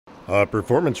A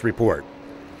performance report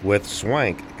with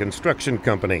Swank Construction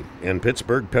Company in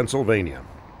Pittsburgh, Pennsylvania.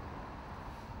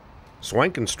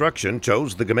 Swank Construction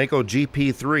chose the GOMACO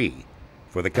GP3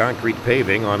 for the concrete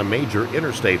paving on a major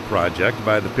interstate project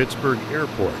by the Pittsburgh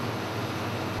Airport.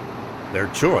 Their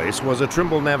choice was a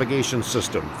Trimble navigation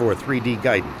system for 3D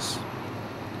guidance.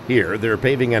 Here, they're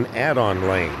paving an add-on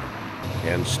lane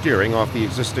and steering off the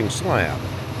existing slab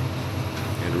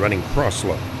and running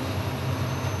cross-slope.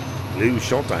 Lou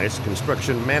Schulteis,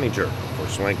 construction manager for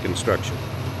Swank Construction.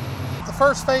 The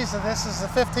first phase of this is the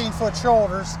 15-foot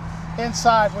shoulders.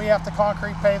 Inside, we have to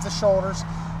concrete pave the shoulders.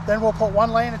 Then we'll put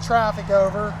one lane of traffic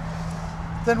over.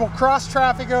 Then we'll cross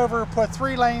traffic over, put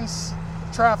 3 lanes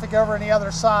traffic over on the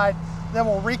other side. Then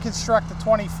we'll reconstruct the 2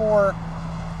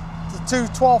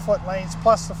 12-foot lanes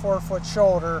plus the 4-foot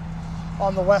shoulder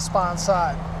on the westbound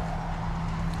side.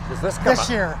 Does this come this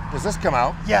year? Does this come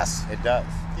out? Yes. It does.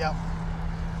 Yep.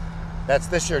 That's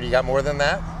this year. Do you got more than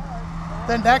that?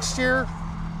 Then next year,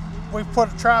 we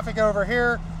put traffic over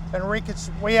here, and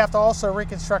we have to also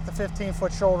reconstruct the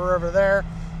 15-foot shoulder over there.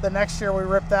 The next year, we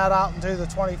rip that out and do the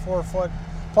 24-foot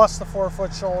plus the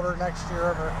 4-foot shoulder next year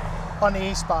over on the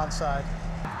eastbound side.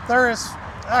 There is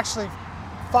actually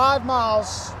 5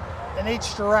 miles in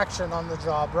each direction on the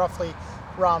job, roughly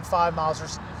around 5 miles or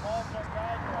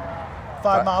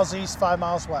 5 miles east, 5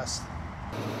 miles west.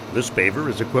 This paver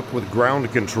is equipped with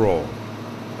ground control,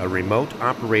 a remote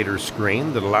operator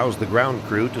screen that allows the ground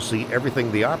crew to see everything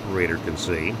the operator can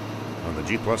see on the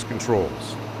G+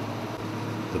 controls.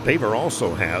 The paver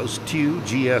also has 2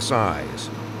 GSIs,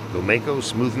 GOMACO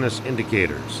smoothness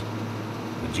indicators.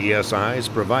 The GSIs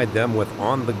provide them with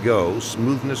on-the-go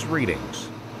smoothness readings,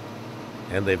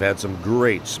 and they've had some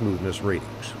great smoothness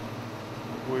readings.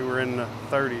 We were in the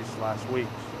 30s last week.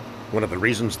 One of the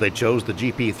reasons they chose the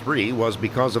GP3 was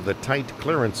because of the tight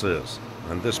clearances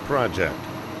on this project,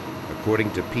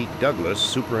 according to Pete Douglas,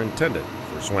 superintendent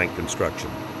for Swank Construction.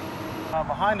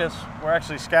 Behind us, we're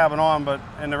actually scabbing on, but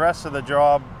in the rest of the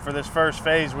job for this first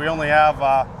phase, we only have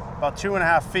about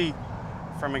 2.5 feet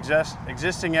from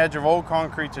existing edge of old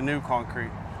concrete to new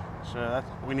concrete. So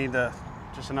we need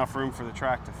just enough room for the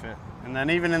track to fit. And then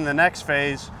even in the next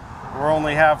phase, we'll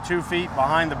only have 2 feet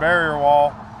behind the barrier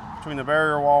wall, between the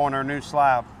barrier wall and our new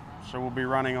slab. So we'll be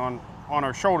running on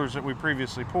our shoulders that we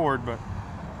previously poured, but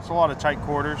it's a lot of tight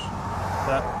quarters.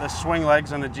 The swing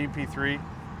legs on the GP3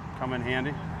 come in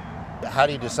handy. How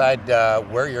do you decide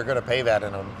where you're going to pave at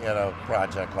in a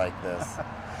project like this?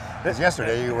 Because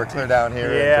yesterday you were clear down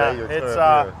here. Yeah, and today you're clear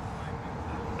up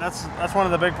here. That's one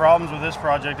of the big problems with this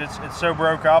project. It's so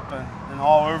broke up and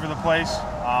all over the place.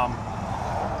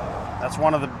 That's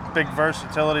one of the big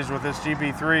versatilities with this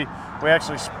GP3. We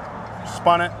actually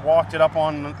spun it, walked it up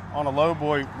on a low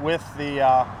boy with the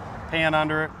pan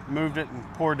under it, moved it, and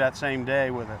poured that same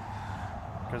day with it.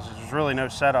 Because there's really no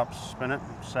setup. Spin it,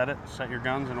 set your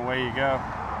guns, and away you go.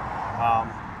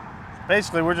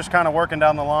 Basically, we're just kind of working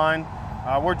down the line.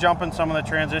 We're jumping some of the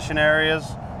transition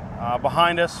areas.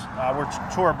 Behind us, we're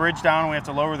tore a bridge down, and we have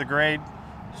to lower the grade.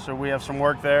 So we have some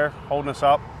work there holding us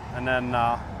up, and then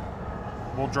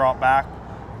we'll drop back,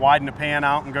 widen the pan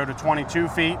out, and go to 22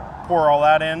 feet, pour all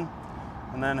that in,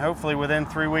 and then hopefully within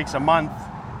 3 weeks, a month,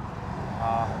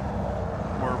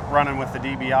 we're running with the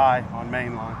DBI on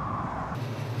mainline.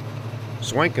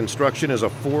 Swank Construction is a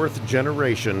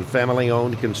 4th-generation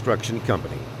family-owned construction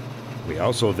company. We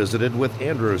also visited with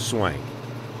Andrew Swank,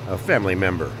 a family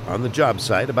member, on the job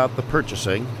site about the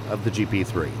purchasing of the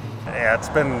GP3. Yeah, it's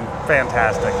been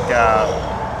fantastic.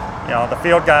 The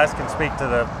field guys can speak to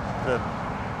the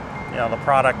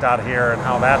product out here and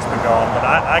how that's been going, but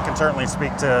I can certainly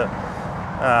speak to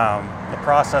the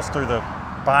process through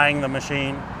buying the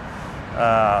machine.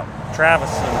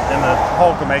 Travis and the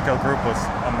whole GOMACO group was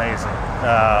amazing,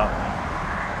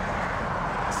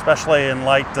 especially in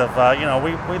light of,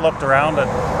 we looked around at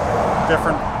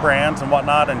different brands and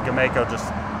whatnot, and GOMACO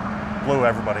just blew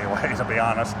everybody away, to be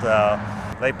honest.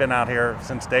 They've been out here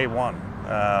since day one,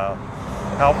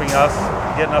 helping us,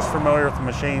 getting us familiar with the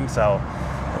machine, so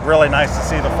really nice to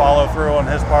see the follow through on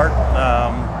his part.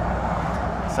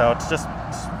 So it's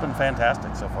been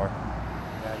fantastic so far.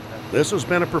 This has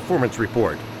been a performance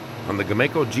report on the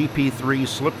GOMACO GP3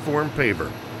 Slipform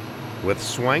Paver with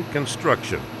Swank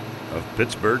Construction of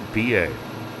Pittsburgh, PA.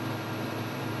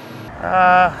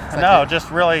 No, just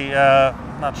really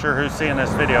not sure who's seeing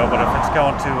this video, but if it's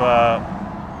going to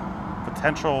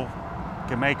potential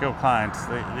GOMACO clients,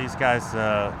 these guys,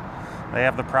 they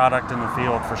have the product in the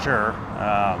field for sure.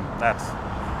 That's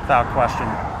without question.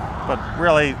 But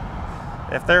really,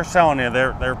 if they're selling you,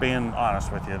 they're being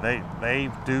honest with you. They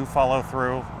do follow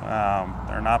through.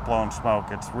 They're not blowing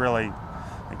smoke. It's really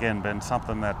again, been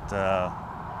something that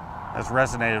has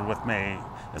resonated with me.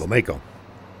 GOMACO,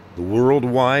 the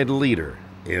worldwide leader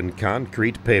in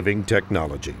concrete paving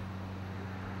technology.